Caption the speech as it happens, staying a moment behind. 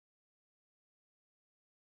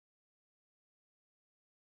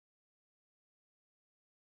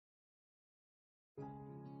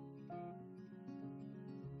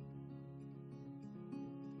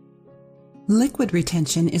Liquid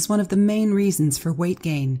retention is one of the main reasons for weight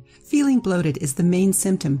gain. Feeling bloated is the main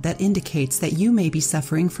symptom that indicates that you may be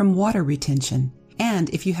suffering from water retention. And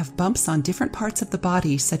if you have bumps on different parts of the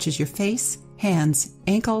body, such as your face, hands,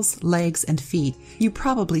 ankles, legs, and feet, you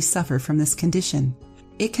probably suffer from this condition.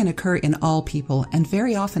 It can occur in all people and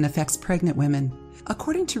very often affects pregnant women.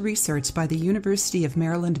 According to research by the University of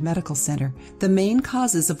Maryland Medical Center, the main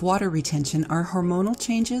causes of water retention are hormonal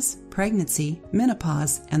changes, pregnancy,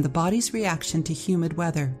 menopause, and the body's reaction to humid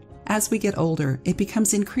weather. As we get older, it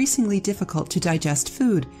becomes increasingly difficult to digest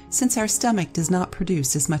food since our stomach does not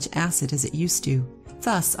produce as much acid as it used to.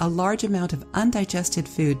 Thus, a large amount of undigested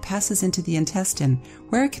food passes into the intestine,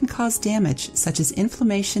 where it can cause damage such as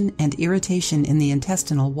inflammation and irritation in the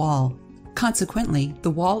intestinal wall. Consequently, the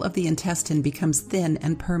wall of the intestine becomes thin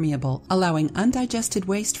and permeable, allowing undigested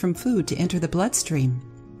waste from food to enter the bloodstream.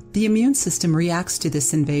 The immune system reacts to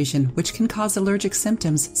this invasion, which can cause allergic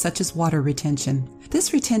symptoms such as water retention.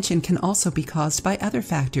 This retention can also be caused by other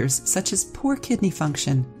factors such as poor kidney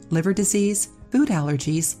function, liver disease, food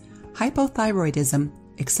allergies, hypothyroidism,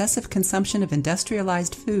 excessive consumption of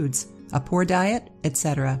industrialized foods, a poor diet,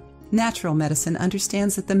 etc. Natural medicine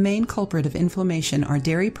understands that the main culprit of inflammation are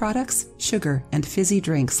dairy products, sugar, and fizzy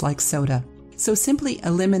drinks like soda. So simply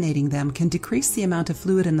eliminating them can decrease the amount of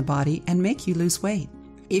fluid in the body and make you lose weight.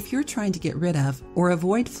 If you're trying to get rid of or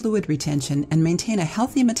avoid fluid retention and maintain a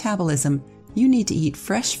healthy metabolism, you need to eat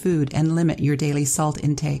fresh food and limit your daily salt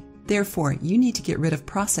intake. Therefore, you need to get rid of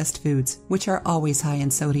processed foods, which are always high in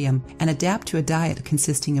sodium, and adapt to a diet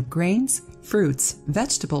consisting of grains, fruits,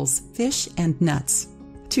 vegetables, fish, and nuts.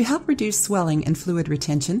 To help reduce swelling and fluid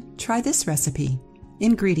retention, try this recipe.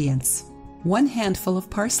 Ingredients: 1 handful of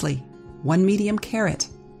parsley, 1 medium carrot,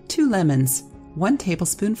 2 lemons, 1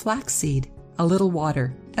 tablespoon flaxseed, a little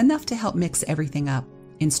water, enough to help mix everything up.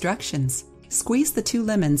 Instructions: squeeze the 2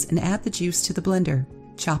 lemons and add the juice to the blender.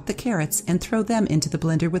 Chop the carrots and throw them into the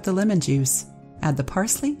blender with the lemon juice. Add the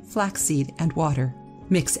parsley, flaxseed, and water.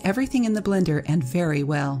 Mix everything in the blender and very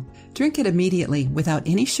well. Drink it immediately without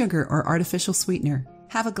any sugar or artificial sweetener.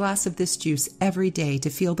 Have a glass of this juice every day to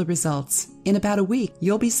feel the results. In about a week,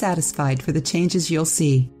 you'll be satisfied for the changes you'll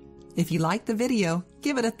see. If you liked the video,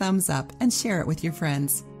 give it a thumbs up and share it with your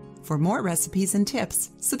friends. For more recipes and tips,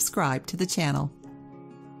 subscribe to the channel.